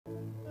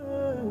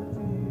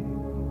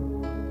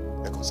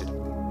better consider.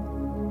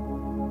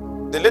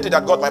 The lady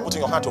that God might put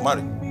in your heart to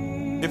marry,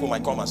 people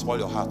might come and spoil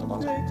your heart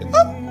about her. Say,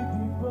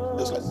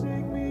 useless.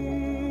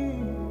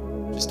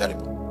 It's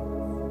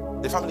terrible.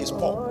 The family is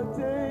poor.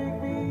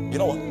 You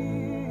know what?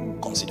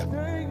 Consider.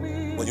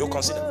 When you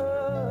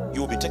consider,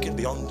 you will be taken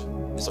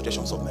beyond the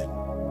suggestions of men.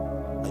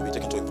 And you'll be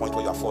taken to a point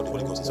where you afford the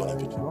Holy Ghost is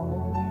unlimited.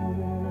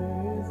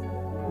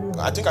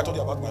 I think I told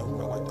you about my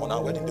wife. On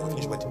our wedding day, we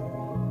finished wedding.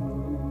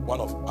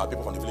 One of our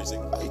people from the village said,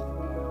 hey,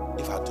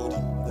 if I told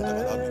him, he would have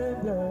allowed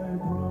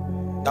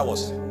me. That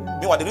was.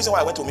 Meanwhile, the reason why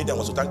I went to meet them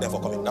was to thank them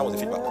for coming. That was the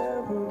feedback.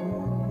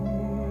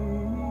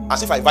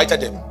 As if I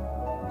invited them.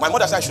 My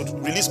mother said I should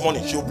release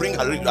money. She would bring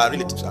her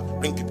relatives,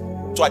 bring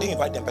people. So I didn't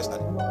invite them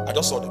personally. I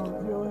just saw them.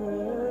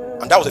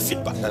 And that was the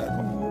feedback that I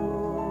got.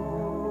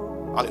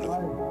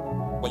 Hallelujah.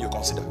 When you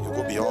consider, you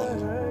go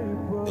beyond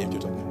the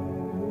imputed.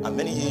 And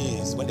many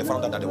years, when they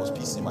found out that there was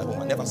peace in my home,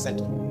 I never sent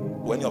to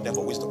any of them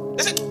for wisdom.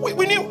 They said, we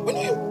knew you. We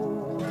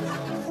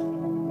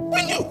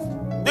knew.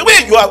 The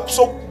way you are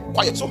so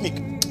quiet, so meek,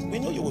 we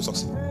knew you will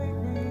succeed.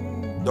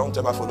 Don't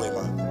ever follow a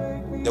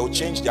man. They will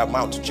change their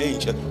mouth to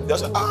change. They'll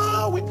say,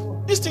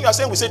 this thing you are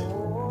saying, we said,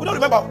 we don't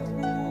remember.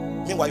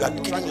 Meanwhile, you are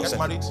killing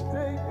yourself, married,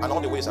 and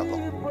all the ways are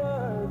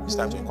gone. It's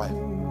time to inquire.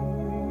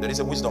 There is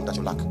a wisdom that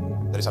you lack.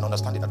 There is an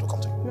understanding that will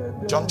come to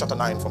you. John chapter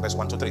 9 from verse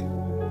 1 to 3.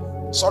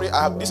 Sorry,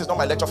 this is not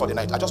my lecture for the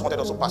night. I just wanted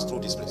us to pass through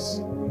this place.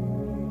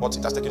 But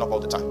it has taken up all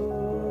the time.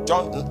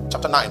 John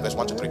chapter 9 verse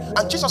 1 to 3.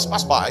 And Jesus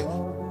passed by.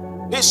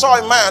 He saw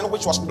a man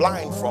which was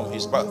blind from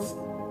his birth.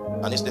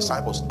 And his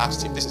disciples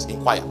asked him, this is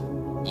inquire,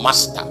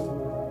 Master,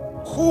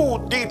 who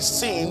did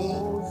sin,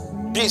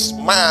 this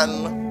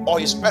man or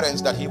his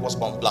parents, that he was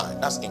born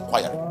blind? That's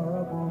inquiry.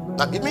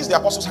 Now it means the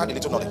apostles had a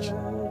little knowledge.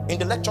 In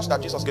the lectures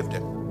that Jesus gave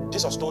them,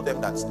 Jesus told them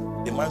that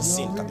the man's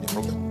sin can be the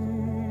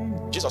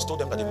problem. Jesus told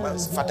them that the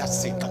man's father's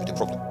sin can be the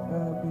problem.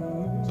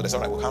 So they said,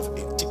 all right, we'll have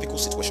a typical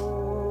situation.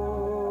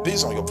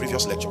 Based on your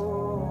previous lecture,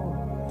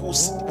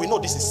 we know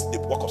this is the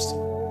work of sin.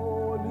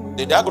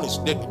 The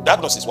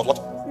diagnosis was what?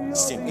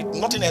 Sin.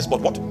 Nothing else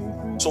but what?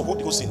 So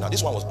who sinned? Now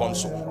this one was born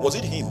so. Was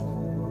it him?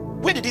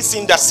 Where did he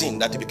sin that sin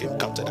that he became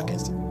counted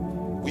against him?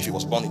 If he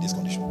was born in this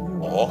condition?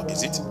 Or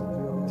is it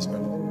his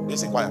parent?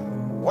 Let's inquire.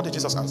 What did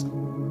Jesus answer?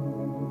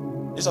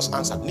 Jesus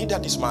answered, neither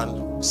this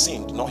man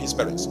sinned nor his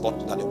parents,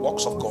 but that the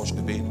works of God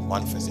should be made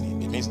manifest in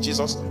him. It means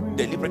Jesus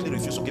deliberately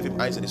refused to give him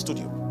eyes in the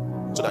studio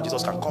so that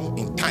Jesus can come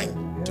in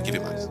time to give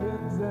him eyes.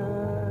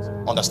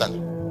 Understand?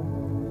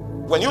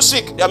 When you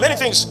seek, there are many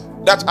things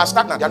that are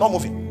stagnant, they are not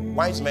moving.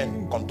 Wise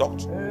men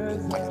conduct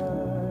inquiry.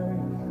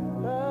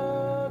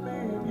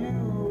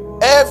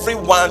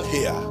 Everyone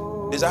here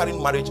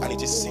desiring marriage, and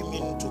it is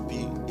seeming to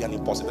be an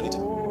impossibility.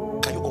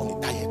 Can you go on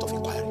a diet of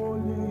inquiry?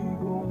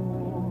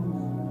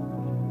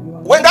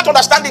 When that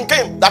understanding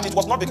came that it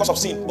was not because of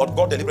sin, but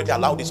God deliberately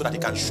allowed it so that he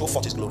can show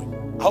forth his glory.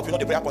 I hope you know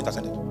the prayer point has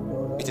ended.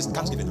 It is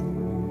thanksgiving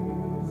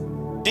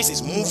now. This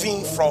is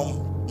moving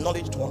from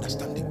knowledge to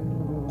understanding.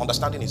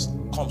 Understanding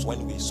comes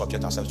when we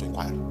subject ourselves to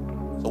inquiry.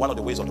 So one of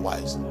the ways of the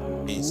wise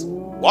is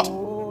what?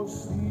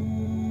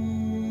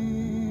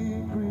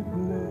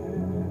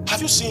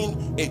 Have you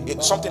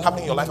seen something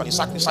happening in your life and it's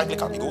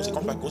cyclical? It goes, it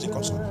comes back, it goes, it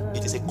comes back.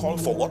 It is a call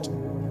for what?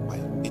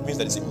 It means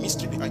there is a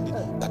mystery behind it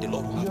that the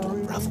Lord will have to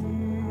unravel.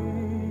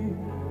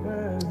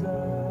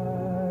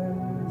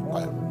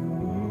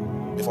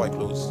 Before I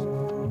close,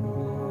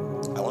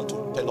 I want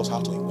to tell us how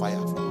to inquire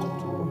from God.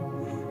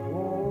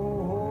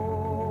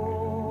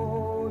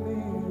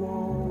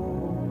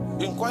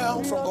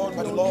 Inquire from God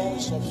by the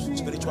laws of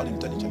spiritual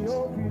intelligence.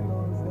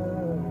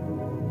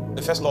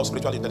 The first law of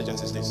spiritual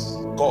intelligence is this: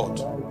 God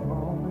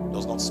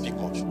does not speak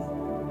much.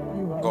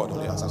 God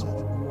only answers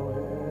much.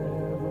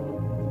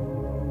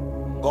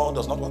 God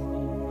does not what?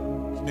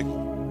 Speak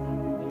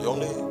much. He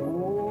only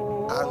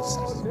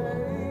answers.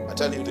 I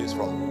tell you this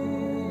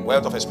from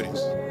wealth of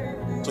experience.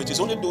 So it is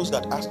only those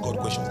that ask God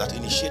questions, that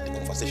initiate the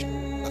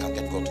conversation, that can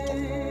get God to talk.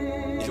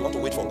 If you want to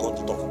wait for God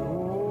to talk,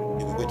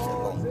 you will wait for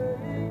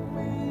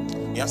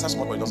long. He answers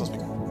much, but he doesn't speak.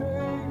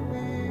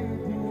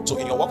 So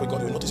in your walk with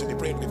God, you will notice you'll be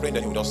praying, then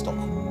he will just talk.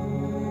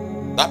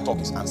 That talk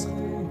is answered.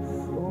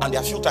 And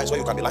there are few times where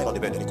you can be lying on the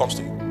bed and he comes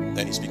to you,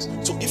 then he speaks.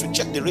 So if you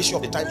check the ratio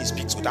of the time he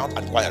speaks without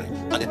an inquiry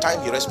and the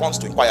time he responds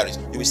to inquiries,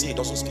 you will see he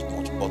doesn't speak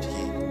much, but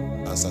he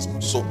answers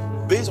much. So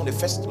based on the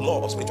first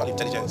law of spiritual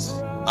intelligence,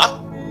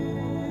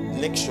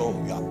 make sure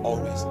you are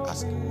always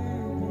asking.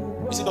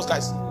 You see those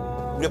guys?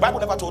 The Bible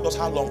never told us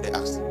how long they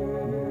asked.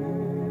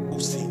 Who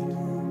sinned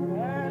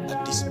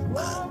that this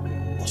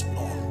man was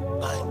born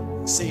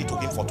blind? Say it to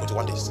him for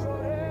 21 days.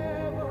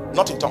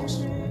 Not in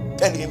tongues.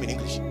 Tell him in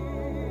English.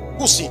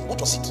 Who sinned? What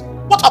was it?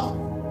 What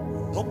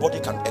happened? Nobody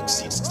can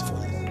exceed 64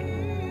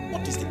 years.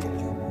 What is the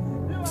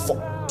problem? For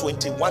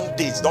 21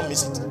 days, don't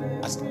miss it.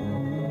 Ask.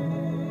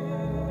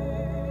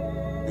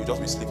 You'll just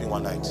be sleeping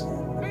one night.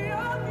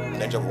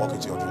 And then just walk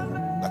into your dream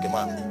like a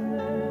man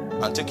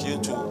and take you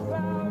to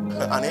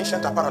an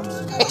ancient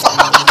apparatus.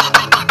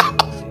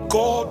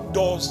 God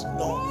does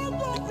not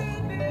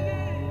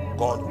speak.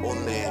 God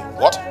only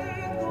what?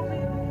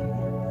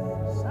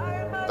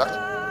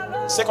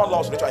 Exactly. Second law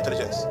of spiritual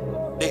intelligence.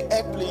 The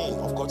airplane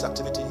of God's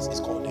activities is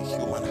called the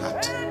human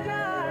heart.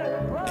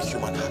 The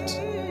human heart.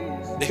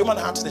 The human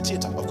heart is the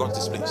theater of God's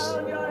displays.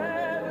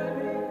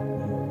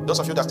 Those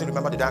of you that still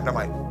remember the diagram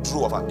I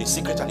drew of the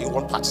secret and the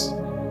inward parts.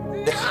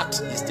 The heart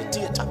is the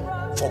theater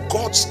for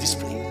God's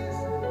display.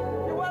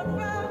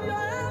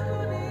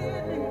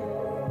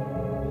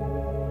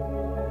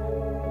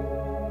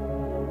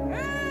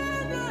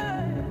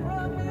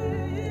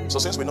 So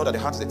since we know that the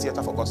heart is the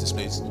theater for God's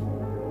displays,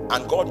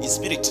 and God is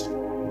spirit,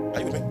 are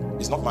you with me?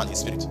 It's not man, he's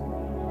spirit.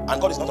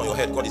 And God is not on your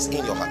head, God is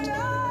in your heart.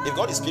 If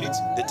God is spirit,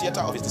 the theater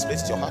of his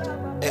displays is your heart.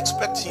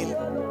 Expect him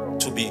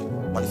to be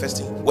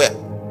manifesting where?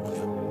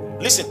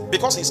 Listen,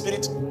 because he's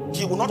spirit,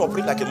 he will not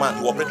operate like a man,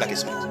 he will operate like a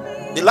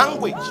spirit. The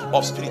language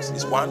of spirit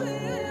is 1,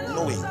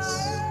 knowings.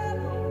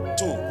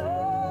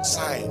 2,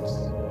 signs.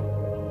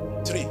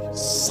 3,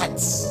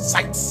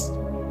 sights.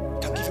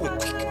 It can give you a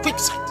quick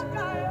sight.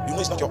 You know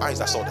it's not your eyes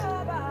that saw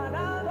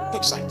that.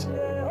 Quick sight.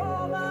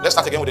 Let's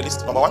start again with the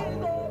list. Number 1,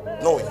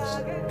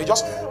 knowings. It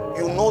just,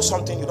 you know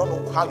something, you don't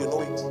know how you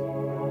know it,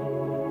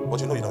 but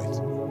you know it.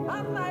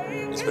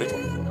 It's spiritual.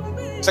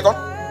 Second,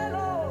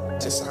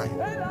 it's a sign.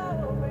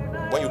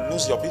 When you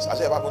lose your peace, has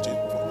it ever happened to you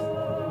before?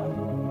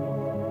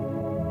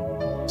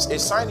 A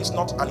sign is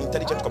not an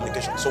intelligent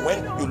communication. So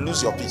when you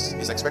lose your peace,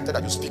 it's expected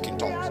that you speak in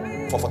tongues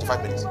for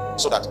 45 minutes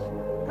so that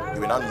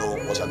you will not know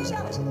what you are losing.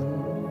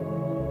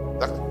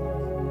 Exactly.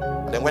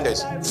 And then when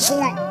there's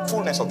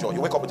fullness of joy, you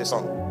wake up with a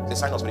song. It's a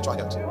sign of spiritual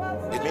health.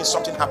 It means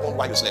something happened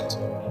while you slept.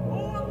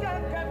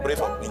 Pray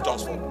in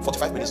tongues for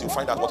 45 minutes, you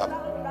find out what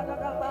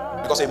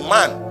happened. Because a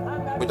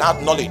man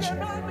without knowledge,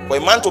 for a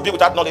man to be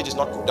without knowledge is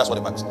not good. That's what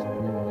the Bible says.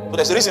 So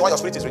there's a reason why your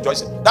spirit is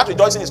rejoicing. That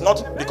rejoicing is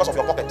not because of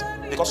your pocket,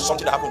 because of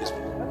something that happened this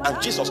week.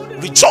 And Jesus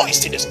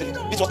rejoiced in the spirit.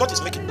 It was not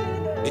his making.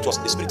 It was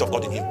the spirit of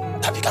God in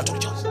him that began to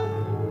rejoice.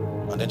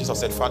 And then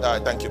Jesus said, Father, I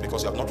thank you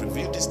because you have not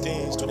revealed these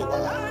things to the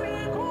world.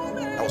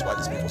 That was why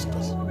the spirit was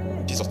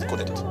rejoicing. Jesus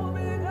decoded it.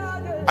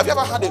 Have you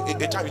ever had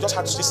a time you just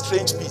had this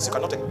strange peace you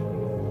cannot take?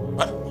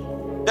 Huh?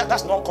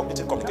 That's not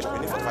cognitive communication. You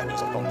need 45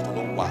 minutes of talk to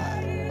know why.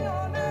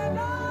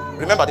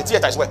 Remember, the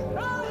theater is where?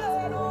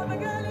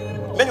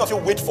 Many of you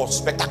wait for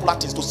spectacular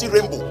things to see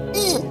rainbow.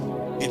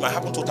 It might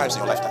happen 2 times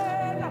in your lifetime.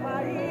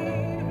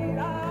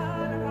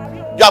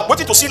 You are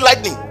waiting to see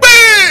lightning.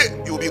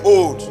 You will be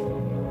old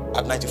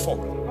at 94.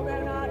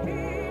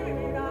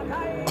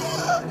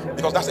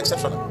 Because that's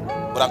exceptional.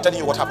 But I'm telling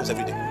you what happens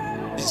every day.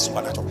 This is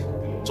supernatural.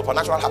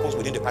 Supernatural happens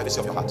within the privacy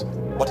of your heart.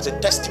 But it's a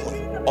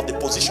testimony of the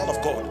position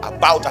of God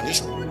about an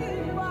issue.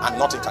 And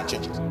nothing can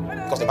change it.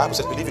 Because the Bible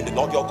says, believe in the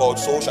Lord your God,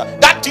 so shall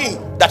that thing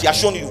that he has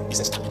shown you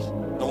is established.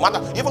 No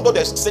matter, even though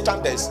there's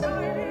Satan, there's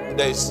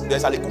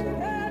Aleku.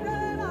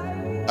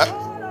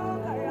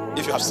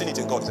 If you have seen it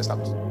in God, it's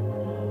established.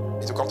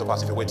 It will come to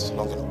pass if you wait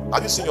long enough.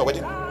 Have you seen your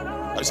wedding?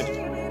 Have you seen it?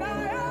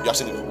 You have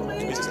seen it.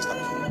 It means it's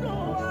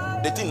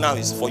established. The thing now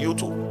is for you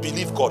to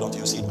believe God until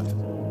you see it manifest.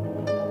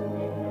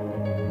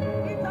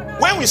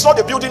 When we saw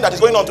the building that is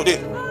going on today,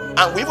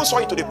 and we even saw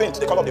it to the paint,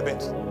 the color of the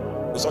paint,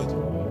 we saw it.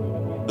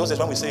 Those days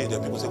when we say, the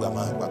people say we are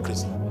mad, we are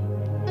crazy.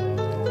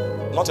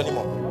 Not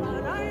anymore.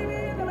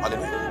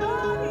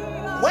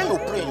 Hallelujah. When you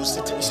pray, you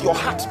see your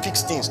heart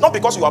picks things. Not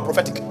because you are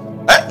prophetic.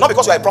 Not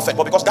because you are a prophet,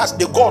 but because that's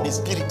the God is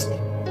spirit.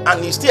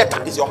 And his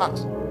theater is your heart.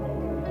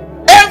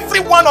 Every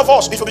one of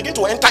us, if you begin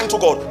to enter into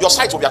God, your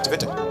sight will be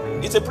activated.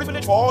 It's a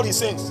privilege for all his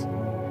saints.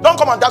 Don't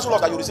come and dazzle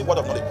us that you receive word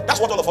of knowledge. That's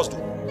what all of us do.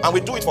 And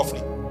we do it for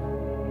free.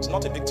 It's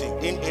not a big thing.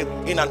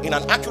 In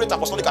an accurate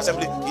apostolic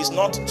assembly, it's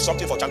not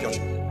something for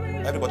championship.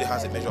 Everybody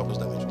has a measure of those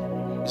dimensions.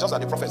 It's just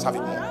that the prophets have it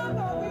more.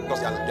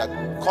 Because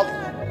their calling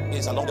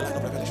is along the line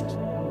of revelations.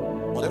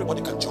 But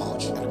everybody can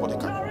judge. Everybody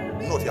can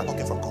know if you are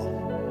talking from God.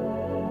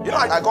 You know,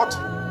 I got,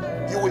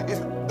 if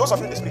those of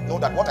you in the spirit know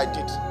that what I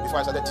did before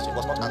I started teaching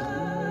was not anger.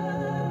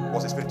 It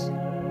was the spirit.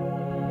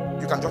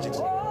 You can judge it.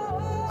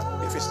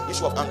 If it's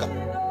issue of anger,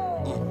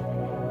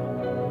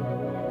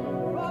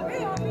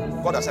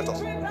 God accepts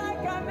us.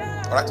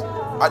 Alright?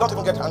 I don't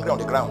even get angry on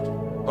the ground.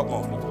 Talk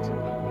more of movement.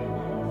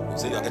 You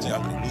say you are getting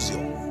angry, lose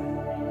your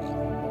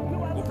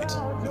movement.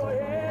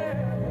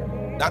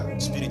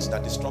 That spirit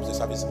that disrupts the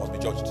service must be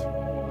judged.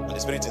 And the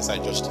spirit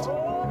inside judged it. Do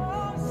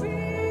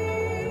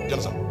you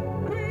understand?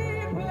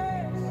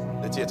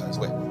 The theater is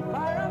where.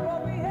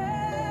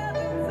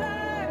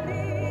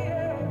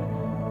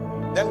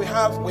 Then we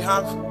have,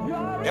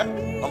 yeah,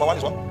 number 1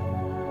 is what?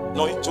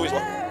 Knowing. 2 is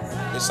what?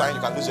 A sign,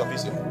 you can lose your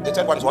peace. The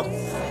 3rd one is what?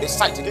 A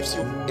sight. It gives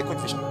you a quick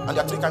vision. And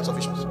there are 3 kinds of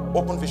visions.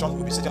 Open vision,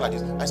 you'll be sitting like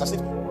this. And it's as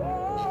if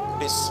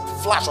this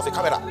flash of a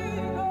camera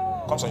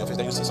comes on your face.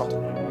 Then you see something.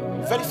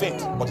 Very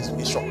faint, but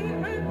it's sure.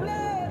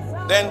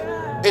 Then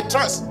a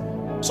trance.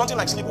 Something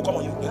like sleep will come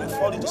on you. You will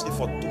fall into sleep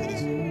for 2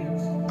 minutes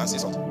and see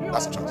something.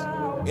 That's a trance.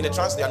 In a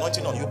trance, the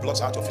anointing on you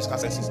blocks out your physical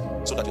senses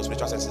so that your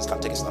spiritual senses can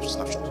take a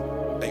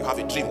snapshot. Then you have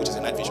a dream, which is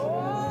a night vision.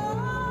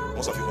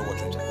 Most of you know what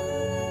dreams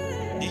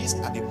are. These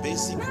are the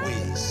basic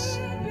ways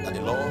that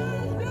the Lord,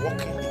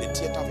 walking in the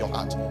theater of your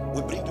heart,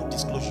 will bring you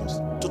disclosures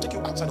to take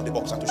you outside of the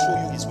box and to show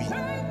you his will.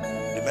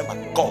 Remember,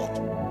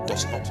 God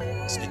does not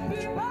speak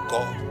much.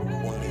 God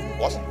only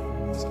what?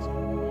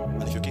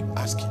 And if you keep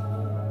asking,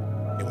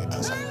 he will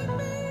answer you.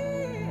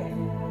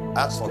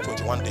 Ask for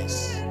 21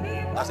 days.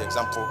 That's the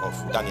example of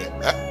Daniel.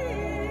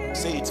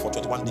 Say it for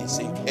 21 days.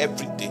 Say it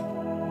every day.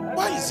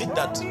 Why is it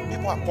that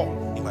people are poor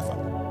in my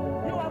family?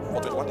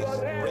 For 21 days.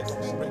 Pray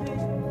tongues, pray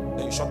tongues.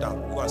 Then you shut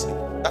down, you go and sleep.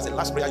 That's the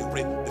last prayer you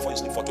pray before you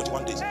sleep for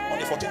 21 days. On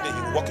the 14th day,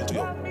 you will walk into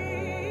your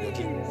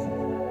dream.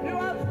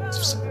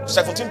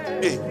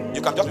 17th day,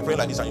 you can just be praying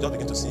like this and you just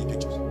begin to see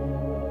pictures.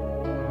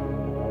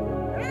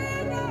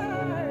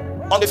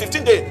 On the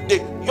 15th day, the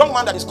young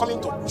man that is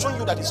coming to show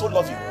you that he so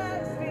loves you,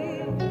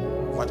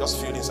 you might just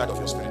feel inside of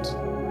your spirit.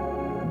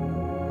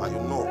 And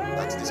you know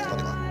that this is not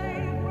the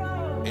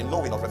man. A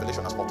knowing of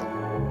revelation has popped up.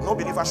 No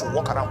believer should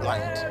walk around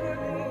blind.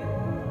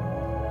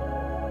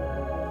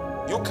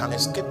 You can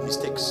escape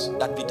mistakes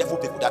that bedevil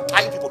people, that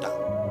tie people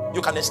down.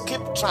 You can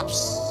escape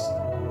traps.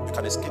 You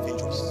can escape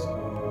injuries.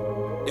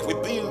 If we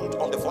build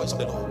on the voice of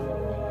the Lord,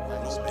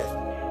 and His death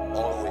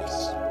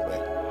always pray.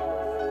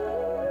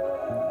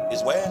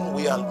 It's when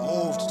we are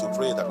moved to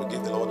pray that we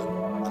give the Lord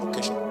an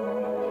occasion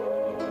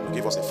to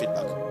give us a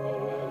feedback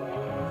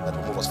that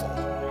will move us forward.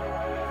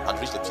 I'd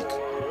reached the peak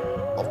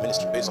of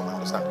ministry based on my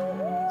understanding.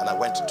 And I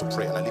went to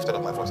pray and I lifted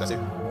up my voice. I said,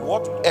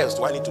 what else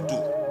do I need to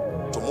do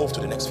to move to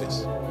the next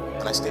phase?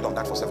 And I stayed on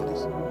that for 7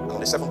 days. And on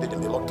the 7th day,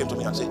 the Lord came to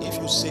me and said, if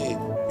you say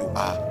you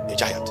are a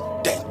giant,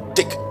 then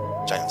take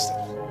giant steps.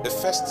 The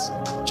first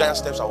giant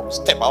step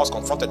I was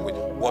confronted with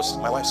was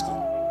my wife's school.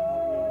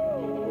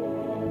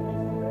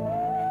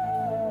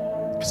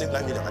 I said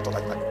 9 million. I thought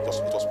it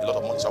was a lot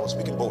of money, so I was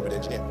speaking bold with the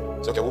engineer.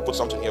 I said, okay, we'll put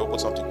something here, we'll put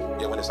something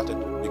here. When they started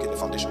making the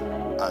foundation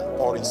and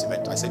pouring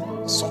cement, I said,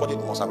 somebody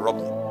must have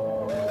robbed me.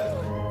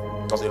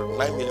 Because the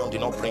 9 million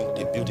did not bring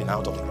the building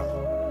out of the ground.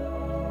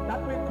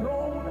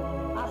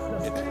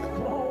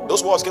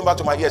 Those words came back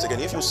to my ears again.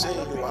 If you say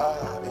you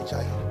are a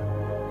giant.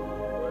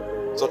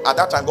 So at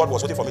that time, God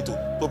was waiting for me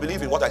to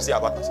believe in what I say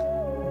about myself.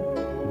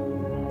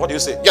 What do you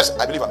say? Yes,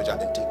 I believe I'm a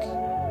giant. Then take.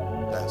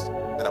 Yes.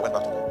 Then I went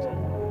back to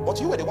God. But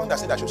you were the one that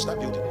said I should start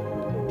building.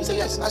 He said,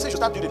 yes. I said you should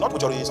start building, not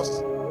with your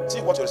resources.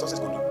 See what your resources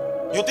could do.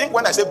 You think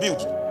when I say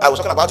build, I was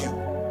talking about you.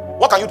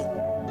 What can you do?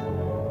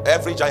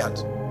 Every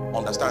giant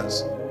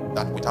understands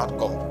that without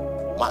God,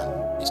 man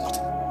is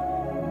nothing.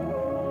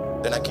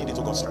 Then I keyed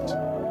into God's strength.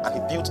 And He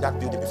built that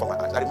building before my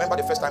eyes. I remember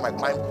the first time I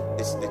climbed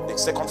the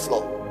second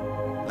floor.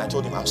 And I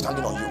told Him, I'm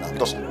standing on you now.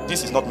 Because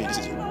this is not me, this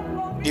is you.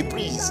 The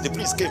breeze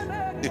came.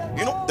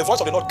 The voice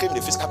of the Lord came in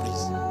a physical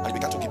breeze. And He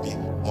began to give me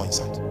more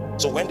insight.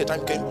 So when the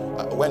time came,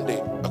 when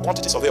the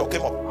quantity surveyor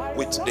came up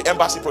with the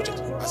embassy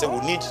project, I said,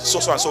 we'll need so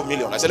and so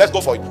million. I said, let's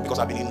go for it. Because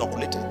I've been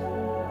inoculated.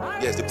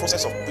 Yes, the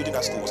process of building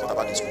that school was not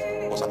about the school.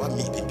 It was about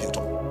me being built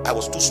up. I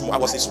was too small. I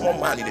was a small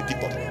man in a big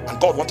body. And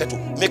God wanted to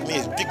make me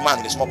a big man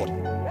in a small body.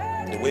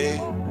 The way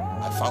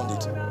I found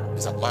it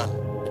is that man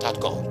without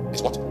God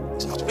is what?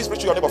 It's nothing. Please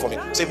preach to your neighbor for me.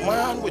 Say,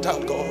 man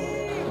without God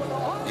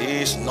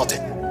is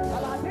nothing.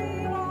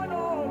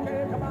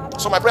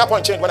 So my prayer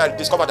point changed when I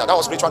discovered that. That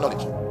was spiritual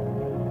knowledge.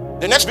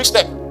 The next big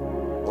step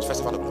was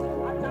Festival of Glory.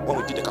 When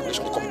we did the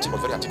calculation, the committee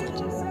was very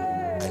articulate.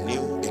 I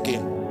knew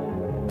again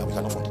that we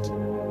cannot fund it.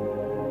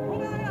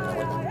 And I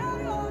went back.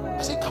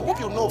 I said, I hope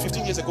you know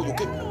 15 years ago you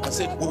came and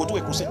said we will do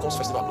a crusade called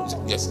Festival of Glory. He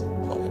said, yes.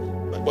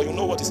 But you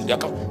know what is in the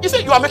account. He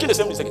said, you are making the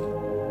same mistake.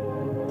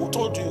 Who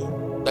told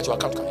you that your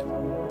account can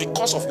help?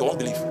 Because of your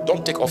unbelief,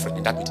 don't take offering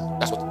in that meeting.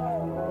 That's what.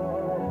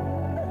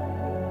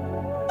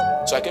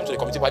 So I came to the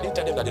committee, but I didn't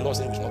tell them that the law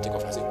said we should not take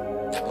offering. I said,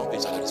 they have not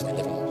paid salaries for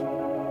 11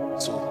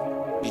 months. So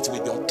it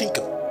will be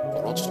unthinkable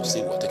for us to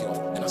say we are taking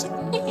offering. And I said,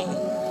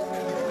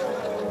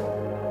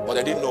 But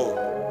I didn't know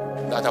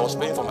that I was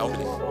paying for my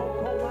unbelief.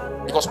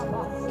 Because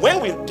when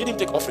we didn't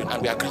take offering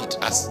and we agreed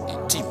as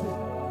a team,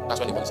 that's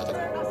when the money started.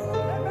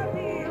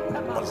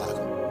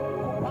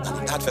 And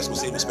in that first we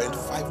say we spent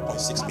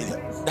 5.6 million.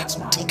 That's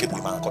unthinkable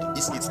in my account.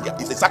 It's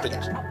a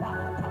sacrilege.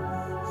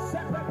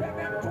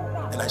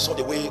 And I saw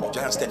the way of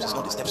giant steps. It's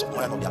not the steps of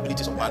man or the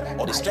abilities of man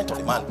or the strength of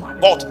a man,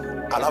 but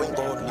allowing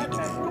God lead the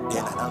way.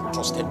 Then I now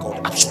trusted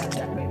God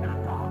absolutely.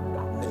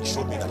 Then He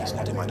showed me that it's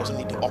not a man, doesn't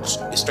need the ox,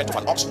 the strength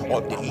of an ox,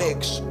 or the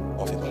legs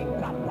of a man.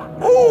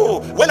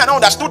 Oh, when I now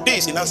understood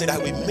this, He now said, I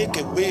will make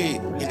a way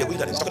in the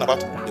wilderness. Talking about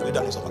the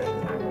wilderness of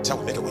God. So I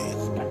will make a way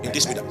in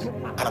this wilderness.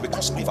 And I will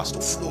cause rivers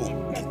to flow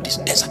in this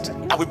desert.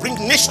 I will bring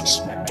nations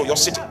to your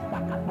city.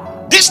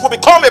 This will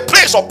become a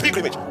place of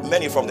pilgrimage.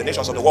 Many from the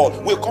nations of the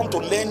world will come to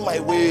learn my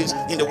ways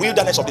in the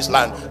wilderness of this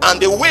land.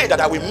 And the way that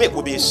I will make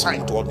will be a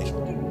sign to all nations.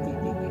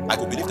 I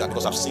could believe that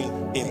because I've seen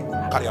Him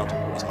carry out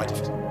His mighty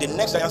feats. The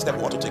next giant step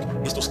we want to take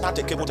is to start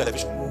a cable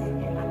television.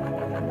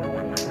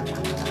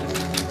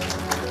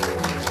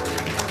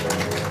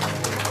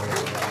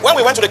 When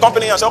we went to the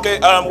company and said, okay,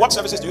 what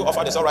services do you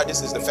offer? They said, all right,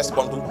 this is the first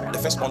bundle. The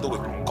first bundle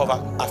will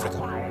cover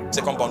Africa.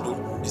 Second bundle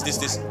is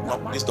this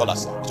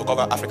dollars. It will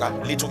cover Africa,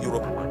 little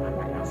Europe.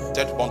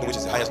 Third bundle, which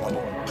is the highest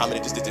bundle, how many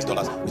this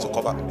dollars? It will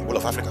cover the whole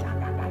of Africa.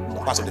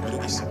 Some parts of the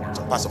Middle East,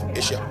 some parts of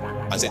Asia.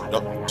 I said,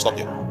 no, stop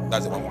here.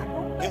 That's the one.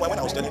 Meanwhile, when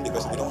I was telling the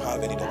person, we don't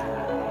have any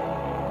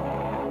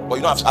dollar. But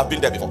you know, I've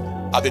been there before.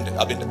 I've been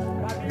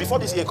there. Before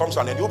this year comes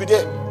to an end, you'll be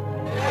there.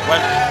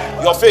 When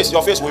your face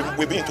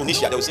will be in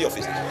Tunisia, they will see your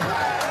face.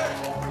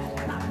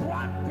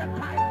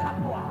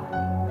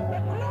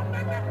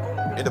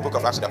 In the book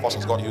of Acts of the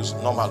Apostles, God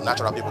used normal,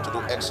 natural people to do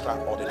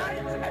extraordinary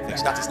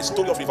things. That is the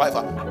story of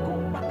revival.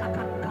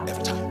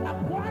 Every time.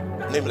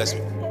 Nameless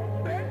people.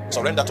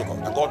 Surrender to God.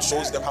 And God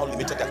shows them how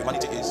limited their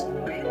humanity is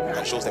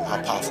and shows them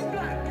how powerful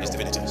His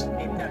divinity is.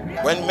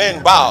 When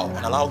men bow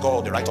and allow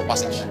God the right of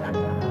passage,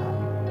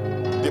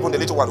 even the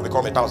little one will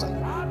become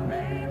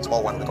 1,000.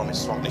 Small one will become a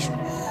strong nation.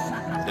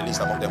 The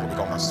least among them will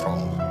become as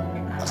strong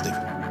as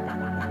David.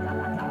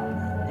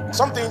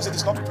 Some things it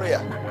is not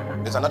prayer.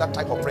 There's another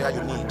type of prayer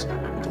you need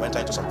to enter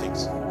into some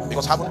things.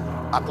 Because having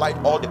applied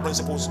all the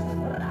principles,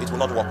 it will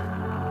not work.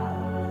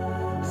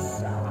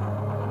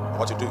 And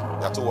what you do,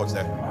 there are two words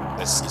there.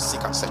 There's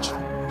seek and search,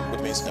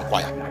 which means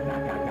inquire.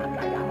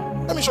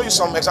 Let me show you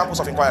some examples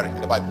of inquiry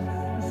in the Bible.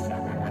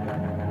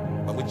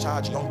 When we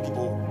charge young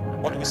people,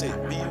 what do we say?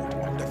 Build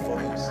on the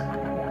voice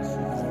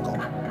of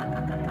God.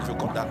 If you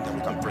got that, then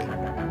we can pray.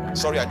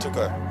 Sorry, I took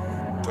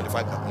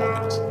 25 more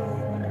minutes.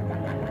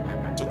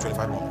 Took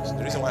 25 more minutes.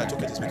 The reason why I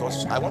took it is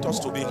because I want us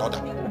to be in order.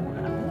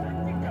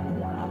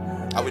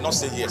 I will not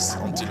say yes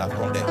until I've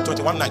gone there.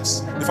 21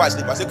 nights before I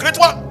sleep, I say, great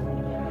one.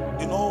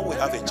 You know, we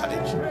have a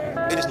challenge.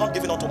 It is not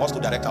given unto us to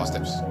direct our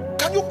steps.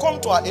 Can you come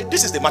to our aid?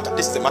 This is the matter.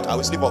 This is the matter. I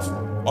will sleep off.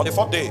 On the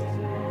 4th day,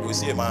 you will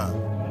see a man.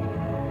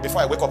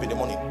 Before I wake up in the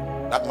morning,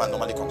 that man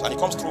normally comes. And he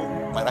comes through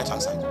my right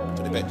hand side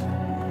to the bed.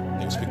 And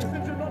he will speak to me.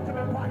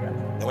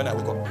 And when I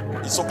wake up,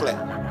 it's so clear.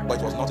 But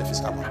it was not a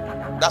physical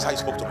man. That's how he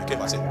spoke to me. He came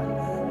and said,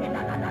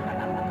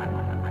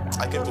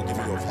 I came to give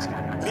you your visit.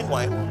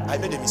 Meanwhile, I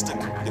made a mistake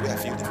the way I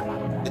feel it.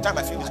 The time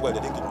I feel it well, they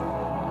didn't give me.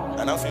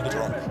 And I feel it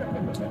wrong.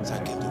 So I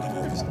came to give you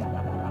a visit.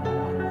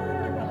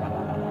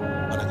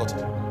 And I got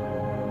it.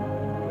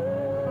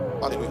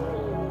 Hallelujah.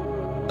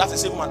 That's the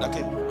same man that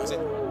came. I said,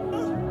 I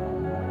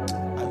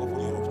open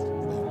your room.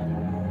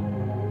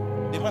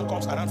 The man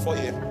comes around 4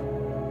 a.m.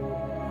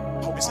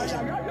 I'll be seeing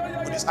him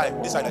with this eye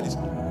like this.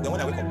 Then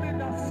when I wake up,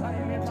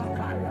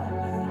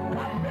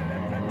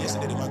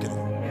 yesterday the man came.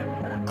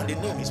 And the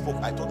name he spoke,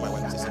 I told my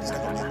wife, I said, this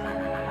kind of name.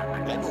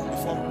 I know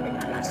before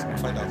 2 weeks, we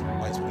find out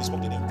why he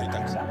spoke the name 3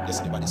 times.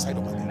 Yesterday by the side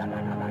of my name.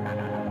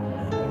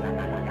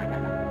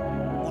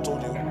 Who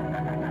told you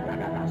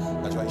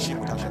that you are a sheep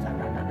without shepherd?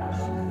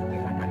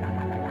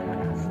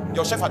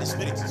 Your shepherd is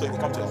spirit, so it will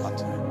come to your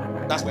heart.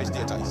 That's where his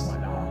theater is.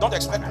 Don't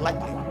expect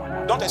lightning.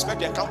 Don't expect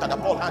the encounter that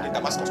Paul had in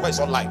Damascus where it's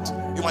all light.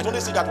 You might only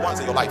see that once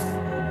in your life.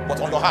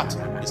 But on your heart,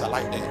 it's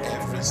alive there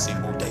every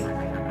single day.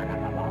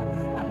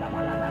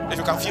 If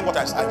you can feel what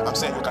I'm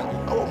saying, you can.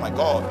 Oh my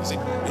God! You see,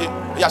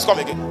 he has come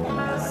again.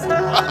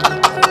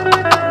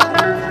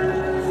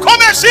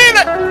 Come and see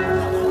it.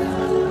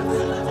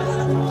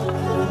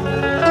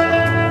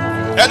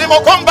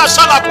 Elimokomba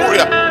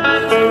Salapuria.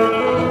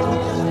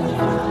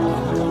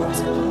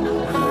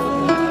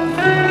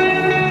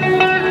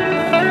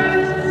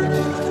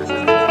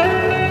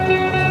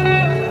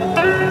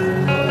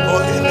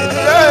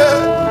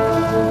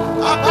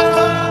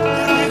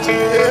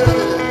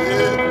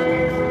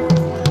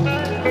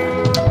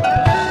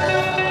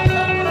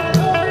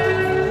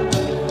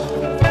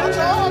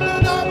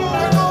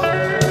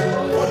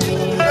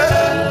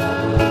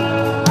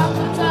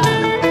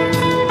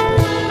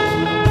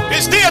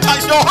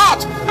 Your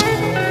heart.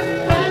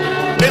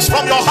 It's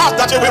from your heart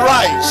that he will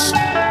rise.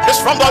 It's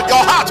from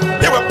your heart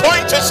he will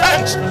point his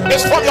hands.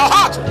 It's from your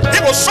heart he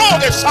will show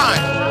the sign.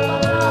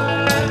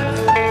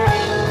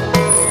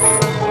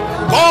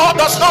 God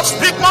does not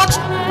speak much,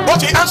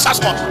 but he answers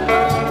much.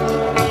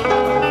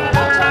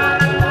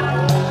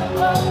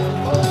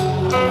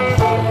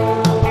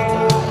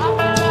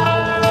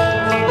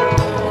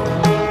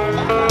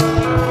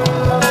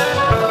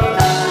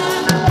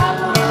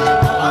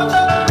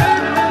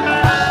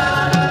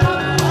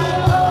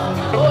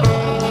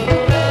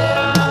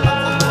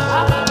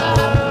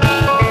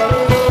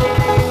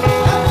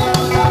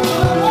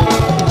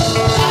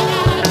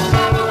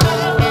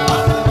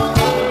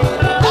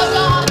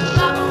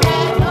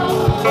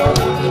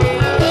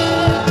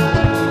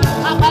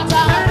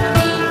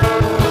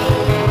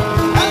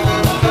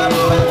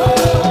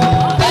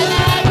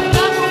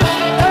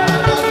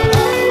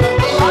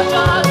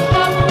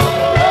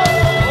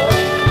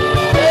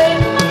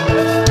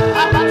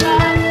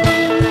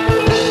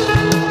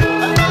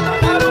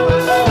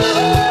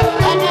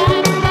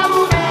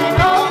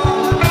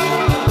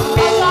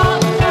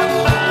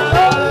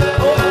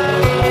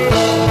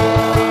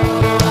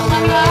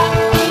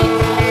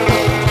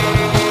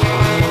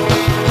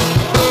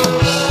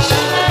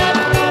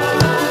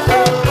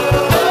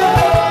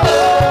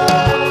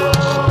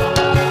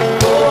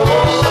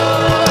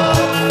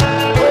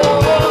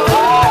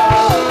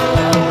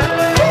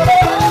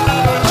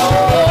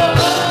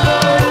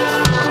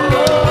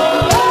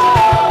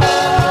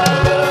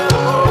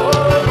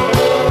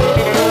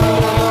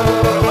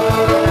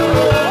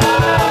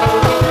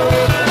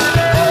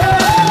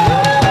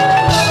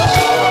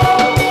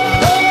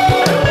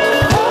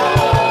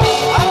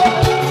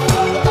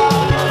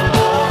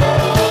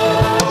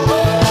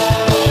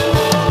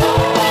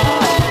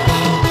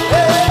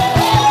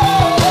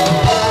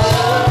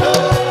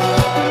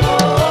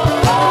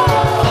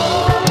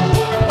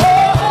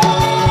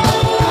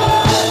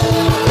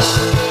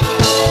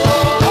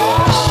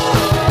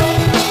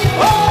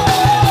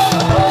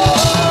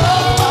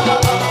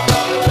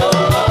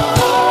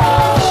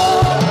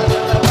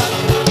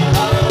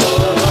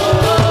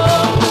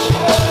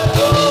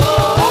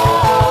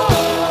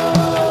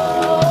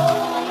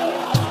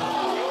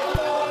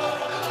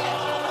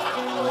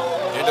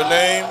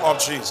 of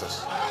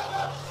Jesus.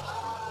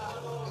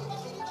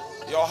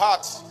 Your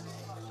heart.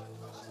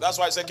 That's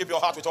why I say keep your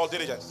heart with all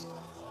diligence.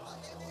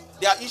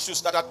 There are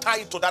issues that are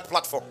tied to that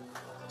platform.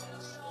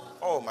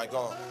 Oh my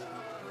God.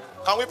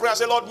 Can we pray and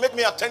say, Lord, make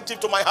me attentive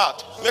to my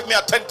heart. Make me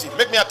attentive.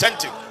 Make me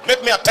attentive.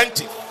 Make me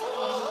attentive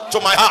to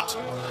my heart.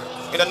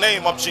 In the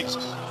name of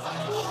Jesus.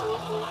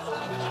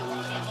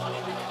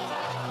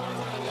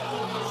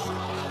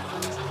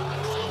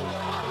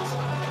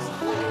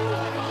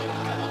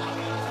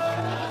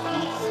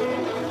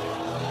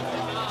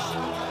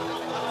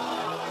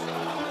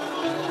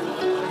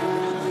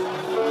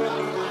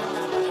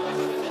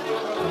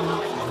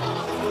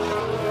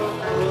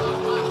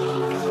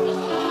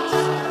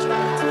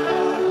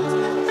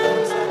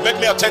 Make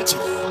me attentive.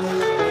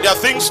 There are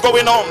things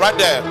going on right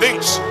there.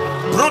 Things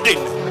brooding.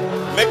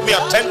 Make me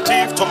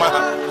attentive to my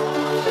heart.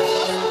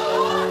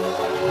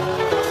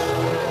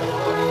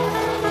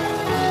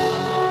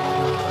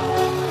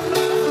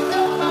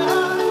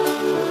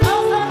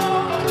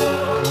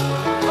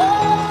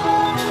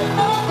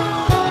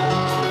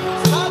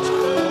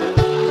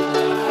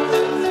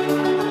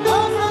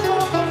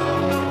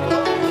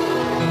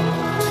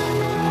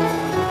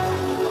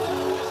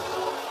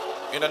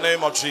 In the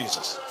name of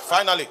Jesus.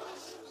 Finally,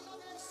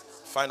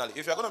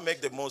 if you're going to make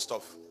the most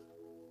of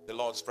the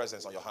Lord's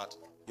presence on your heart,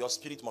 your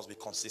spirit must be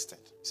consistent.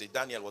 See,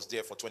 Daniel was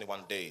there for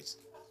 21 days.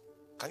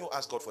 Can you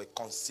ask God for a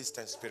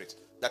consistent spirit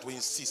that will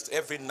insist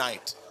every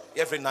night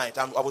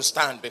I will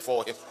stand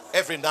before him.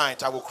 Every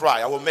night I will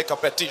cry. I will make a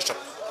petition.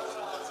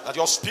 That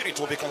your spirit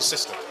will be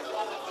consistent.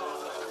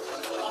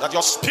 That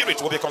your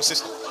spirit will be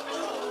consistent.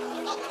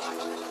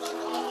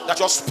 That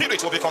your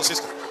spirit will be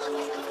consistent.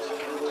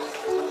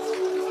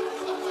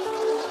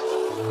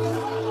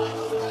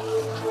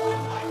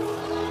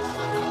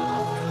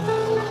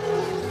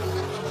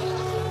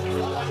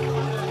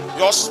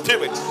 Your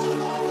spirit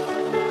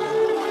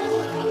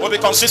will be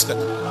consistent.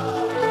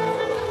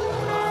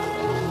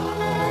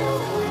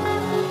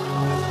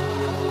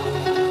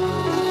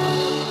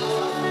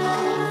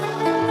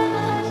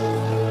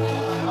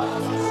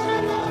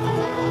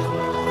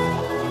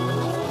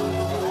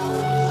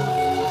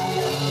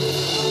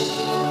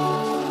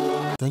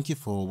 Thank you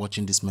for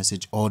watching this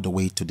message all the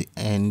way to the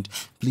end.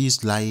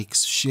 Please like,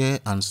 share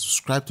and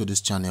subscribe to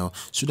this channel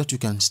so that you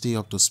can stay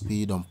up to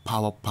speed on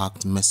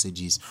power-packed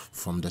messages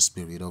from the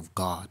Spirit of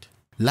God.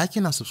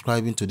 Liking and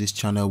subscribing to this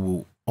channel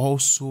will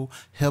also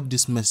help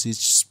this message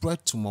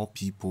spread to more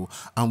people,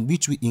 and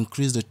which will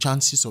increase the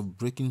chances of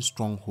breaking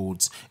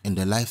strongholds in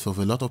the life of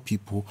a lot of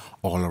people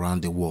all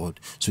around the world.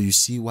 So you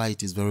see why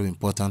it is very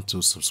important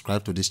to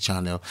subscribe to this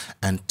channel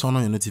and turn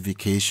on your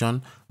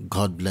notification.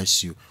 God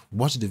bless you.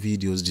 Watch the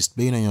videos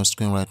displaying on your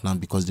screen right now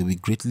because they will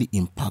greatly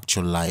impact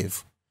your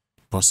life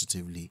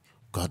positively.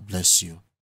 God bless you.